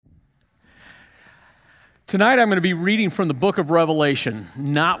Tonight I'm going to be reading from the book of Revelation.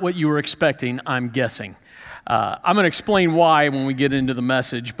 Not what you were expecting, I'm guessing. I'm going to explain why when we get into the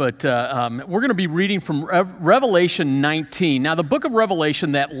message, but we're going to be reading from Revelation 19. Now, the book of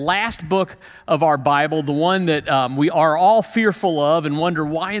Revelation, that last book of our Bible, the one that we are all fearful of and wonder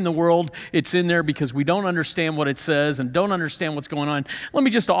why in the world it's in there because we don't understand what it says and don't understand what's going on. Let me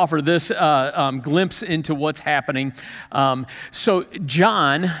just offer this glimpse into what's happening. So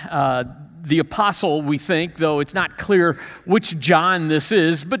John, the apostle, we think, though it's not clear which John this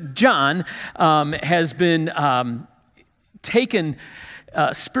is, but John has been taken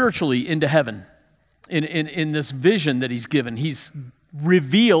spiritually into heaven in this vision that he's given. He's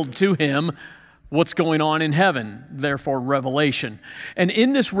revealed to him what's going on in heaven, therefore revelation. And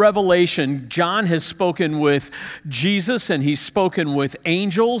in this revelation, John has spoken with Jesus and he's spoken with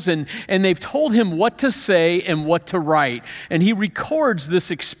angels and they've told him what to say and what to write. And he records this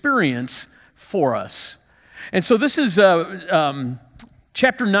experience for us. And so this is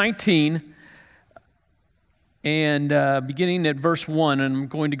chapter 19 and beginning at verse 1, and I'm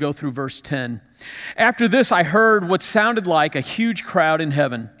going to go through verse 10. After this, I heard what sounded like a huge crowd in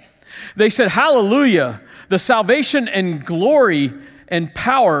heaven. They said, "Hallelujah, the salvation and glory and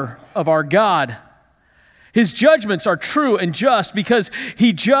power of our God. His judgments are true and just because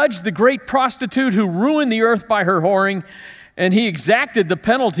he judged the great prostitute who ruined the earth by her whoring, and he exacted the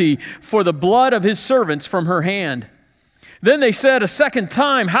penalty for the blood of his servants from her hand." Then they said a second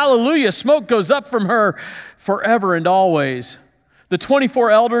time, "Hallelujah, smoke goes up from her forever and always." The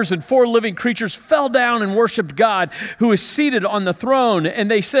 24 elders and 4 living creatures fell down and worshiped God who is seated on the throne,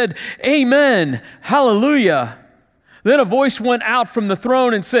 and they said, "Amen, hallelujah." Then a voice went out from the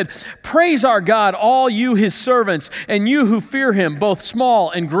throne and said, "Praise our God, all you his servants, and you who fear him, both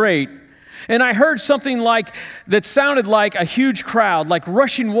small and great." And I heard something that sounded like a huge crowd, like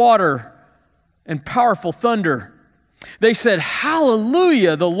rushing water and powerful thunder. They said,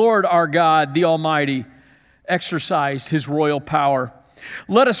 "Hallelujah, the Lord our God, the Almighty, exercised his royal power.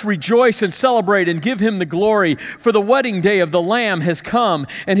 Let us rejoice and celebrate and give him the glory, for the wedding day of the Lamb has come,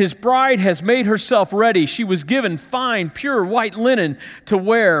 and his bride has made herself ready. She was given fine, pure white linen to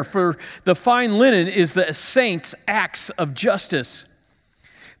wear, for the fine linen is the saints' acts of justice."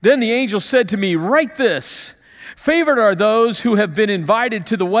 Then the angel said to me, "Write this: favored are those who have been invited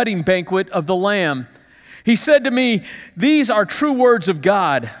to the wedding banquet of the Lamb." He said to me, "These are true words of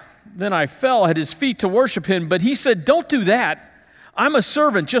God." Then I fell at his feet to worship him, but he said, "Don't do that. I'm a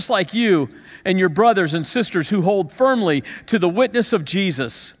servant just like you and your brothers and sisters who hold firmly to the witness of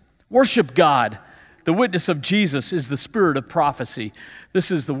Jesus. Worship God. The witness of Jesus is the spirit of prophecy."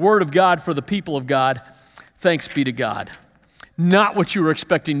 This is the word of God for the people of God. Thanks be to God. Not what you were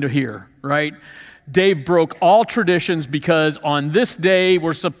expecting to hear, right? Dave broke all traditions because on this day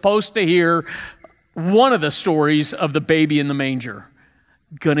we're supposed to hear one of the stories of the baby in the manger.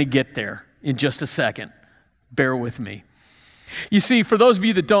 Gonna get there in just a second. Bear with me. You see, for those of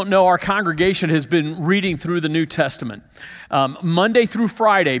you that don't know, our congregation has been reading through the New Testament. Monday through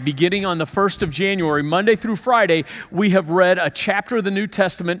Friday, beginning on the 1st of January, Monday through Friday, we have read a chapter of the New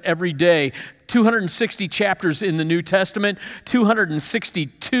Testament every day. 260 chapters in the New Testament,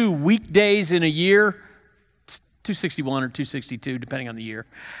 262 weekdays in a year. It's 261 or 262, depending on the year.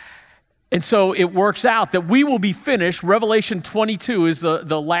 And so it works out that we will be finished. Revelation 22 is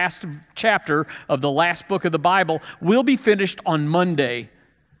the last chapter of the last book of the Bible. We'll be finished on Monday.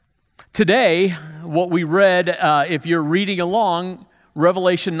 Today, what we read, if you're reading along,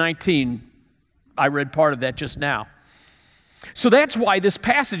 Revelation 19. I read part of that just now. So that's why this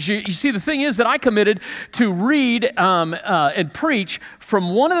passage, you see, the thing is that I committed to read and preach from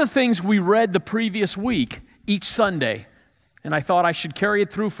one of the things we read the previous week each Sunday. And I thought I should carry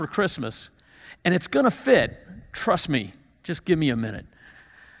it through for Christmas. And it's going to fit. Trust me. Just give me a minute.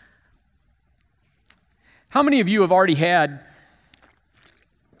 How many of you have already had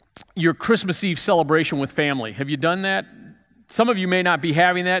your Christmas Eve celebration with family? Have you done that? Some of you may not be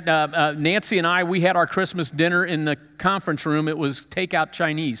having that. Nancy and I, we had our Christmas dinner in the conference room. It was takeout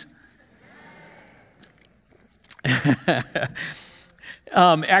Chinese.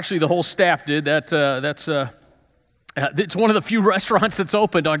 Actually, the whole staff did. It's one of the few restaurants that's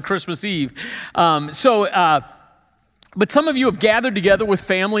opened on Christmas Eve. But some of you have gathered together with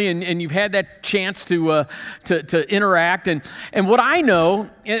family and you've had that chance to interact. And what I know,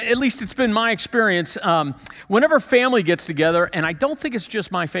 at least it's been my experience, whenever family gets together, and I don't think it's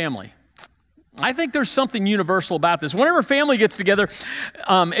just my family. I think there's something universal about this. Whenever family gets together,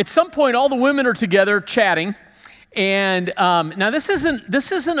 at some point all the women are together chatting. And now this isn't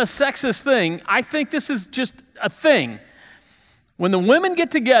a sexist thing. I think this is just a thing. When the women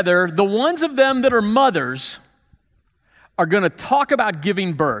get together, the ones of them that are mothers are going to talk about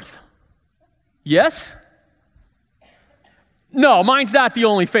giving birth. Yes? No, mine's not the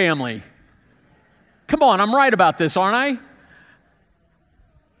only family. Come on, I'm right about this, aren't I?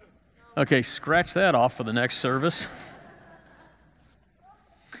 Okay, scratch that off for the next service.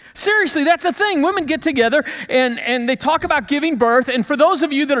 Seriously, that's the thing. Women get together and they talk about giving birth. And for those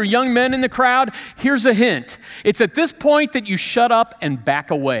of you that are young men in the crowd, here's a hint. It's at this point that you shut up and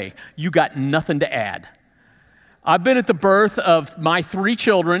back away. You got nothing to add. I've been at the birth of my 3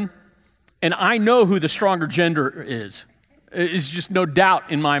 children, and I know who the stronger gender is. It's just no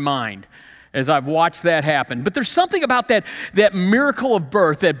doubt in my mind as I've watched that happen. But there's something about that miracle of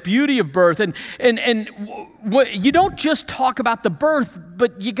birth, that beauty of birth. And you don't just talk about the birth,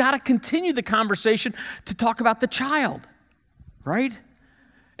 but you got to continue the conversation to talk about the child, right?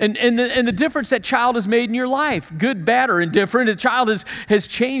 And the difference that child has made in your life, good, bad, or indifferent. The child has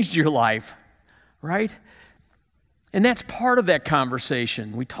changed your life, right? And that's part of that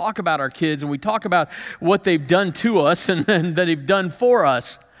conversation. We talk about our kids and we talk about what they've done to us and that they've done for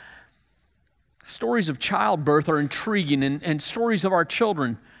us. Stories of childbirth are intriguing, and stories of our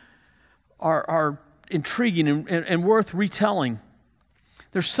children are intriguing and worth retelling.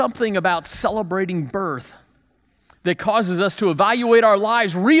 There's something about celebrating birth that causes us to evaluate our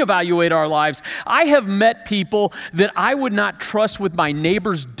lives, reevaluate our lives. I have met people that I would not trust with my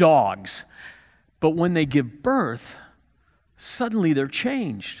neighbor's dogs, but when they give birth, suddenly they're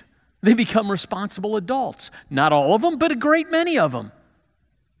changed. They become responsible adults. Not all of them, but a great many of them.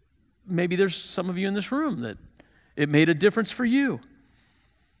 Maybe there's some of you in this room that it made a difference for you.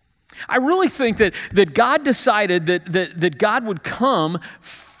 I really think that God decided that God would come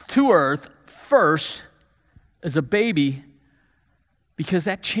to earth first as a baby because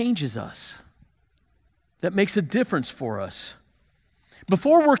that changes us. That makes a difference for us.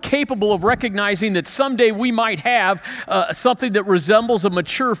 Before we're capable of recognizing that someday we might have something that resembles a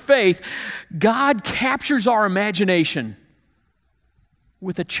mature faith, God captures our imagination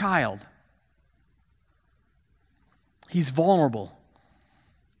with a child. He's vulnerable.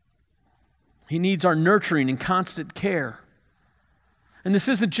 He needs our nurturing and constant care. And this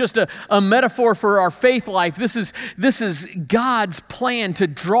isn't just a metaphor for our faith life. This is God's plan to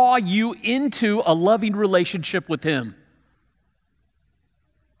draw you into a loving relationship with Him.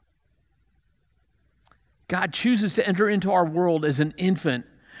 God chooses to enter into our world as an infant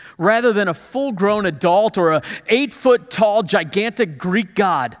rather than a full-grown adult or a 8-foot-tall, gigantic Greek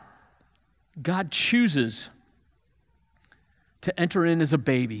god. God chooses to enter in as a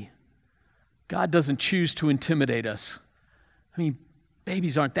baby. God doesn't choose to intimidate us. I mean,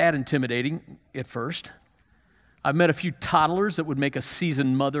 babies aren't that intimidating at first. I've met a few toddlers that would make a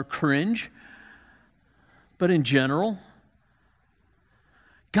seasoned mother cringe. But in general,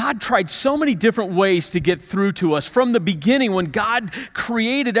 God tried so many different ways to get through to us. From the beginning, when God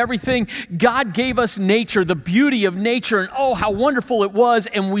created everything, God gave us nature, the beauty of nature, and oh, how wonderful it was,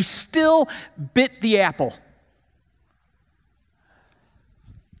 and we still bit the apple.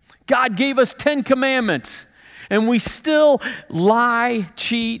 God gave us 10 commandments, and we still lie,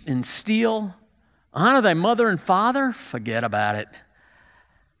 cheat, and steal. Honor thy mother and father, forget about it.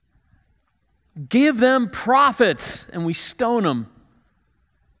 Give them prophets, and we stone them.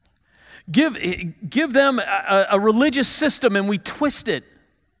 Give them a religious system and we twist it.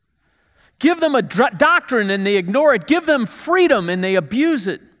 Give them a doctrine and they ignore it. Give them freedom and they abuse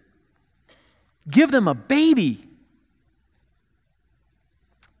it. Give them a baby.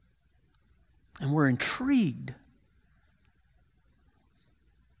 And we're intrigued.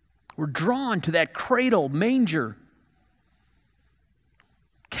 We're drawn to that cradle, manger,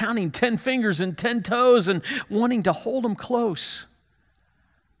 counting 10 fingers and 10 toes and wanting to hold them close.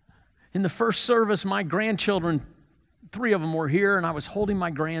 In the first service, my grandchildren, 3 of them were here, and I was holding my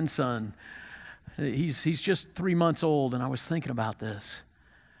grandson. He's just 3 months old, and I was thinking about this.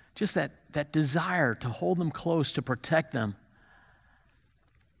 Just that desire to hold them close, to protect them.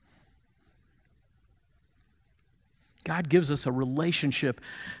 God gives us a relationship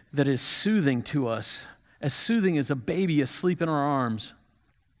that is soothing to us, as soothing as a baby asleep in our arms.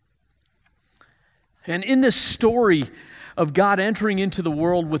 And in this story of God entering into the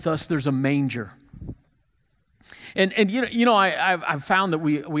world with us, there's a manger. And I've found that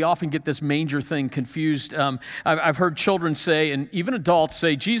we often get this manger thing confused. I've heard children say, and even adults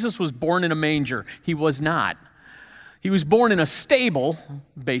say, Jesus was born in a manger. He was not. He was born in a stable,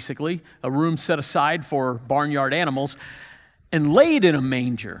 basically, a room set aside for barnyard animals, and laid in a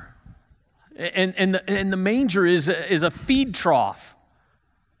manger. And the manger is a feed trough.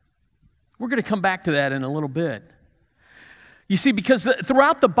 We're going to come back to that in a little bit. You see, because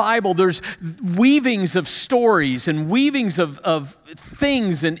throughout the Bible, there's weavings of stories and weavings of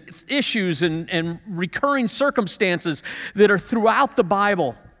things and issues and recurring circumstances that are throughout the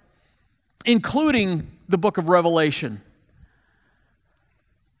Bible, including the book of Revelation.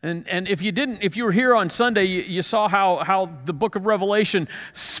 And if you were here on Sunday, you saw how the book of Revelation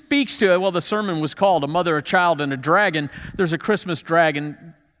speaks to, well, the sermon was called A Mother, a Child, and a Dragon. There's a Christmas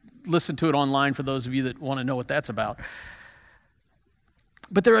dragon. Listen to it online for those of you that want to know what that's about.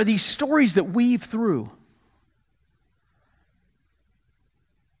 But there are these stories that weave through.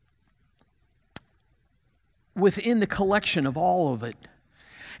 Within the collection of all of it.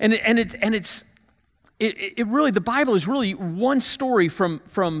 And it really, the Bible is really one story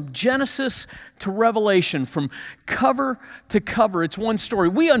from Genesis to Revelation, from cover to cover. It's one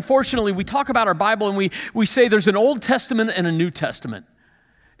story. Unfortunately, we talk about our Bible and we say there's an Old Testament and a New Testament.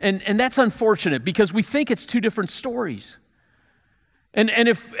 And that's unfortunate because we think it's two different stories. And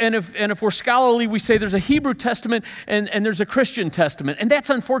if we're scholarly, we say there's a Hebrew Testament and there's a Christian Testament. And that's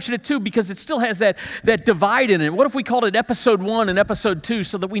unfortunate too because it still has that divide in it. What if we called it episode 1 and episode 2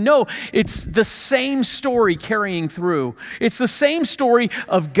 so that we know it's the same story carrying through. It's the same story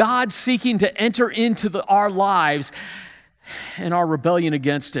of God seeking to enter into our lives and our rebellion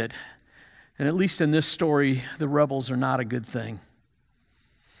against it. And at least in this story, the rebels are not a good thing.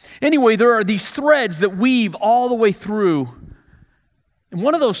 Anyway, there are these threads that weave all the way through. And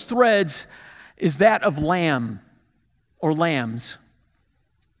one of those threads is that of lamb or lambs.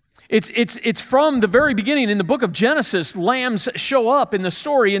 It's from the very beginning in the book of Genesis. Lambs show up in the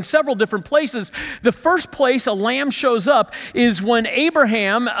story in several different places. The first place a lamb shows up is when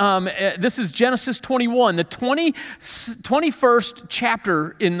Abraham, this is Genesis 21, the 21st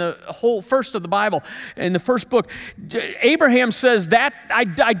chapter in the whole first of the Bible, in the first book. Abraham says that, I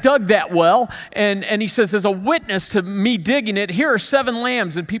dug that well, and he says, as a witness to me digging it, here are 7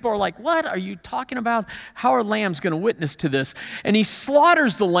 lambs. And people are like, what are you talking about? How are lambs going to witness to this? And he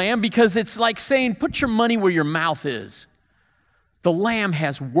slaughters the lamb because it's like saying, put your money where your mouth is. The lamb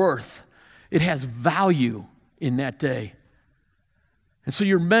has worth. It has value in that day. And so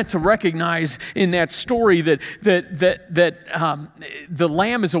you're meant to recognize in that story that the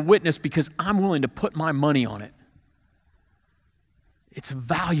lamb is a witness because I'm willing to put my money on it. It's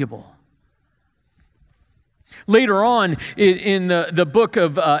valuable. Later on in the book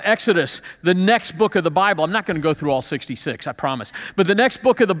of Exodus, the next book of the Bible, I'm not going to go through all 66, I promise. But the next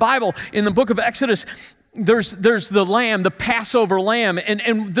book of the Bible, in the book of Exodus, there's the lamb, the Passover lamb.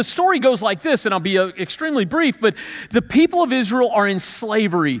 And the story goes like this, and I'll be extremely brief, but the people of Israel are in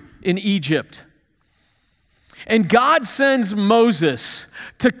slavery in Egypt. And God sends Moses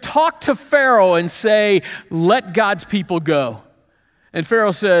to talk to Pharaoh and say, let God's people go. And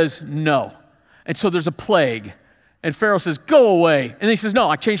Pharaoh says, no. And so there's a plague. And Pharaoh says, go away. And he says,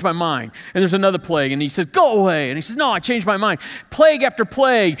 no, I changed my mind. And there's another plague. And he says, go away. And he says, no, I changed my mind. Plague after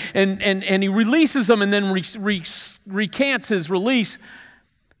plague. And he releases them and then recants his release.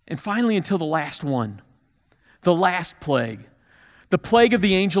 And finally until the last one, the last plague, the plague of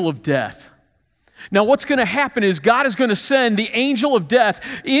the angel of death. Now what's going to happen is God is going to send the angel of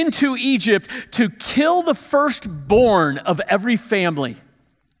death into Egypt to kill the firstborn of every family.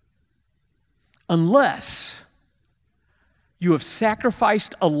 Unless you have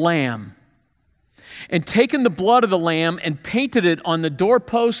sacrificed a lamb and taken the blood of the lamb and painted it on the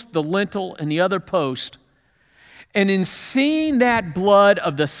doorpost, the lintel, and the other post. And in seeing that blood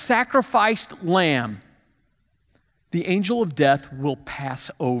of the sacrificed lamb, the angel of death will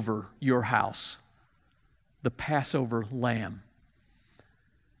pass over your house. The Passover lamb.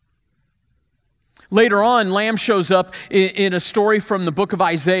 Later on, lamb shows up in a story from the book of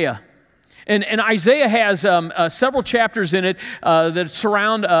Isaiah. And Isaiah has several chapters in it that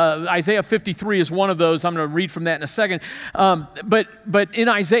surround, Isaiah 53 is one of those. I'm going to read from that in a second. But in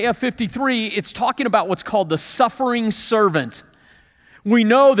Isaiah 53, it's talking about what's called the suffering servant. We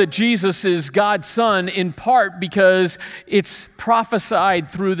know that Jesus is God's son in part because it's prophesied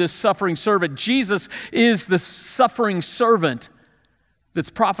through this suffering servant. Jesus is the suffering servant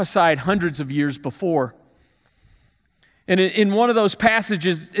that's prophesied hundreds of years before. And in one of those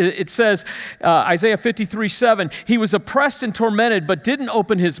passages, it says, Isaiah 53:7, he was oppressed and tormented, but didn't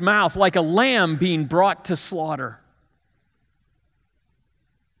open his mouth, like a lamb being brought to slaughter.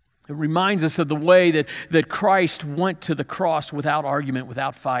 It reminds us of the way that Christ went to the cross without argument,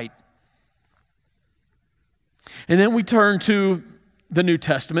 without fight. And then we turn to the New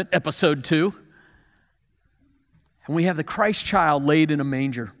Testament, episode 2. And we have the Christ child laid in a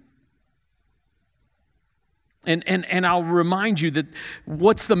manger. And I'll remind you that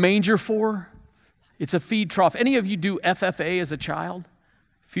what's the manger for? It's a feed trough. Any of you do FFA as a child?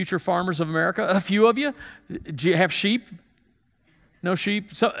 Future Farmers of America? A few of you? Do you have sheep? No sheep?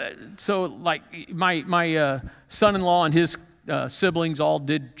 So like my son-in-law and his siblings all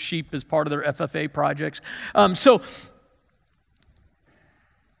did sheep as part of their FFA projects.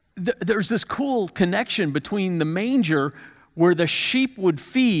 There's this cool connection between the manger where the sheep would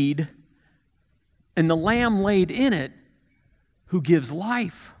feed and the lamb laid in it who gives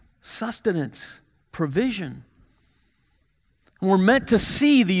life, sustenance, provision. And we're meant to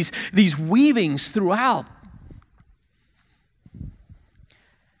see these weavings throughout.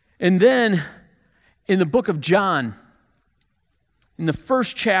 And then in the book of John, in the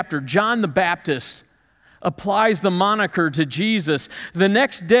first chapter, John the Baptist applies the moniker to Jesus. The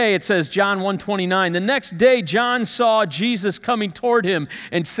next day, it says, John 1:29, the next day John saw Jesus coming toward him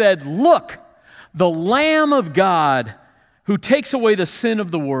and said, "Look, the Lamb of God who takes away the sin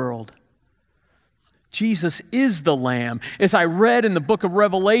of the world." Jesus is the Lamb. As I read in the book of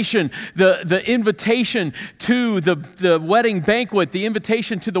Revelation, the invitation to the wedding banquet, the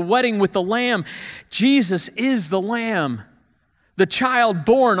invitation to the wedding with the Lamb, Jesus is the Lamb. The child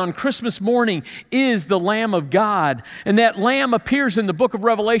born on Christmas morning is the Lamb of God. And that Lamb appears in the book of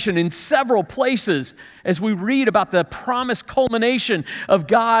Revelation in several places as we read about the promised culmination of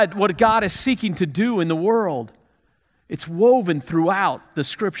God, what God is seeking to do in the world. It's woven throughout the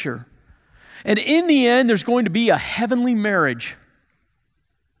Scripture. And in the end, there's going to be a heavenly marriage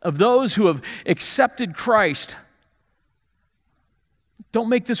of those who have accepted Christ. Don't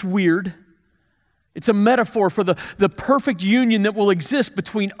make this weird. It's a metaphor for the perfect union that will exist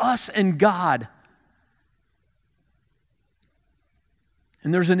between us and God.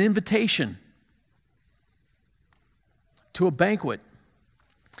 And there's an invitation to a banquet.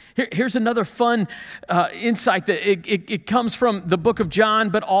 Here's another fun insight that it comes from the book of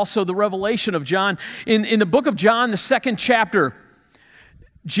John, but also the revelation of John. In the book of John, the 2nd chapter,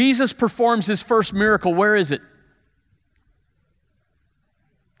 Jesus performs his first miracle. Where is it?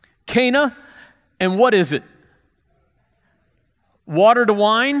 Cana. And what is it? Water to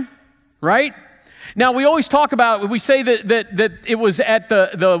wine, right? Now, we always talk about, we say that it was at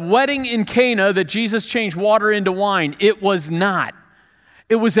the wedding in Cana that Jesus changed water into wine. It was not.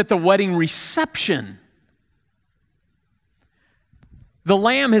 It was at the wedding reception. The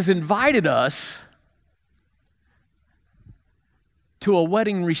Lamb has invited us to a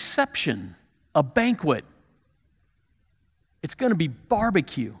wedding reception, a banquet. It's going to be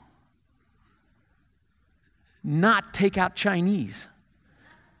barbecue. Not takeout Chinese.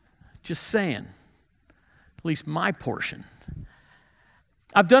 Just saying. At least my portion.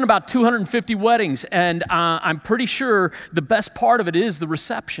 I've done about 250 weddings, and I'm pretty sure the best part of it is the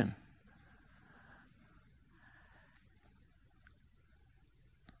reception.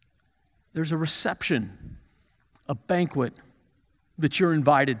 There's a reception, a banquet that you're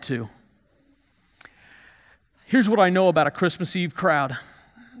invited to. Here's what I know about a Christmas Eve crowd.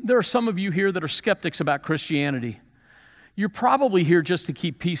 There are some of you here that are skeptics about Christianity. You're probably here just to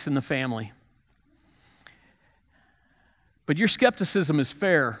keep peace in the family. But your skepticism is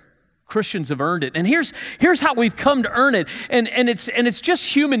fair. Christians have earned it. And here's how we've come to earn it. And it's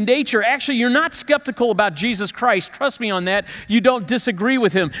just human nature. Actually, you're not skeptical about Jesus Christ. Trust me on that. You don't disagree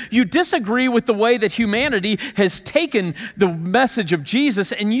with him. You disagree with the way that humanity has taken the message of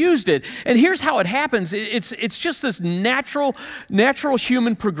Jesus and used it. And here's how it happens. It's just this natural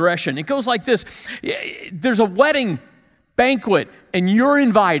human progression. It goes like this. There's a wedding banquet and you're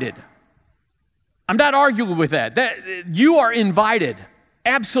invited. I'm not arguing with that. You are invited.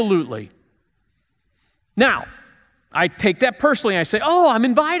 Absolutely. Now, I take that personally. I say, oh, I'm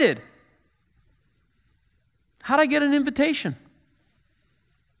invited. How'd I get an invitation?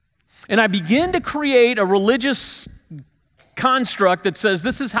 And I begin to create a religious construct that says,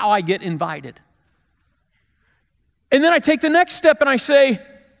 this is how I get invited. And then I take the next step and I say,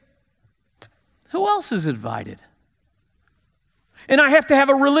 who else is invited? And I have to have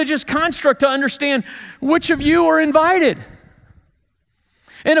a religious construct to understand which of you are invited.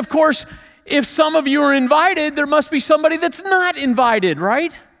 And of course, if some of you are invited, there must be somebody that's not invited,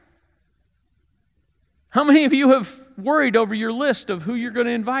 right? How many of you have worried over your list of who you're going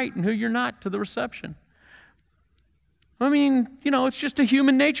to invite and who you're not to the reception? I mean, it's just a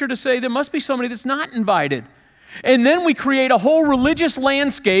human nature to say there must be somebody that's not invited. And then we create a whole religious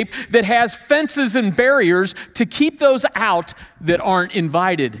landscape that has fences and barriers to keep those out that aren't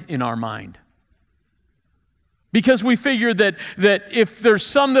invited in our mind. Because we figure that if there's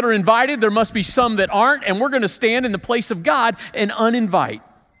some that are invited, there must be some that aren't, and we're going to stand in the place of God and uninvite.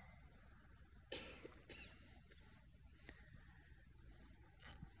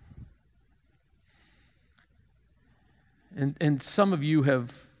 And some of you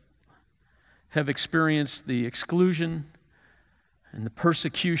have experienced the exclusion and the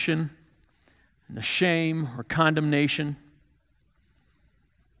persecution and the shame or condemnation.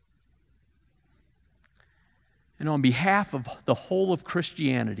 And on behalf of the whole of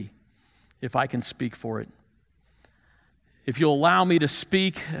Christianity, if I can speak for it, if you'll allow me to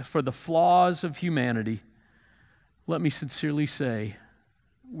speak for the flaws of humanity, let me sincerely say,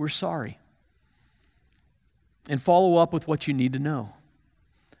 we're sorry. And follow up with what you need to know.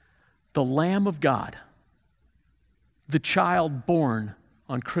 The Lamb of God, the child born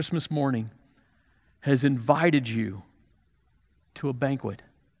on Christmas morning, has invited you to a banquet.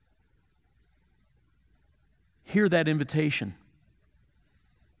 Hear that invitation.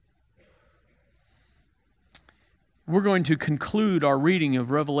 We're going to conclude our reading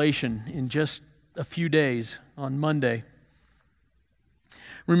of Revelation in just a few days on Monday.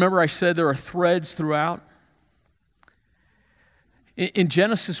 Remember, I said there are threads throughout. In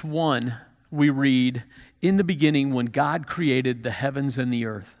Genesis 1, we read, "In the beginning, when God created the heavens and the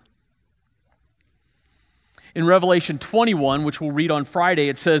earth." In Revelation 21, which we'll read on Friday,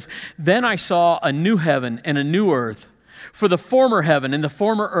 it says, "Then I saw a new heaven and a new earth, for the former heaven and the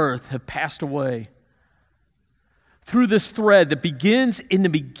former earth have passed away." Through this thread that begins in the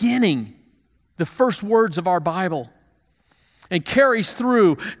beginning, the first words of our Bible, and carries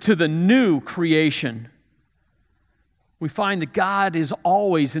through to the new creation, we find that God is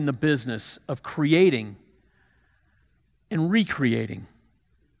always in the business of creating and recreating,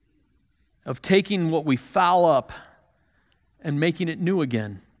 of taking what we foul up and making it new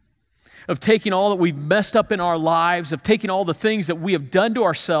again, of taking all that we've messed up in our lives, of taking all the things that we have done to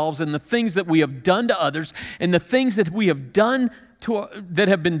ourselves and the things that we have done to others and the things that we have done that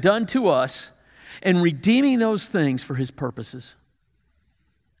have been done to us, and redeeming those things for His purposes.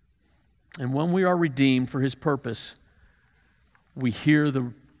 And when we are redeemed for His purpose, we hear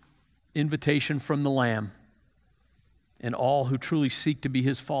the invitation from the Lamb and all who truly seek to be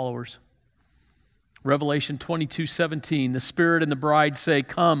His followers. Revelation 22:17, "The Spirit and the bride say,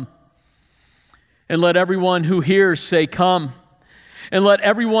 'Come.' And let everyone who hears say, 'Come.' And let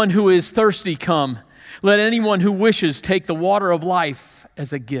everyone who is thirsty come. Let anyone who wishes take the water of life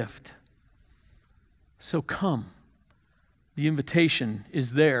as a gift." So come. The invitation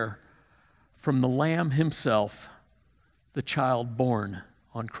is there from the Lamb Himself, the child born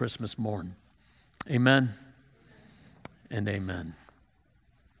on Christmas morn. Amen and amen.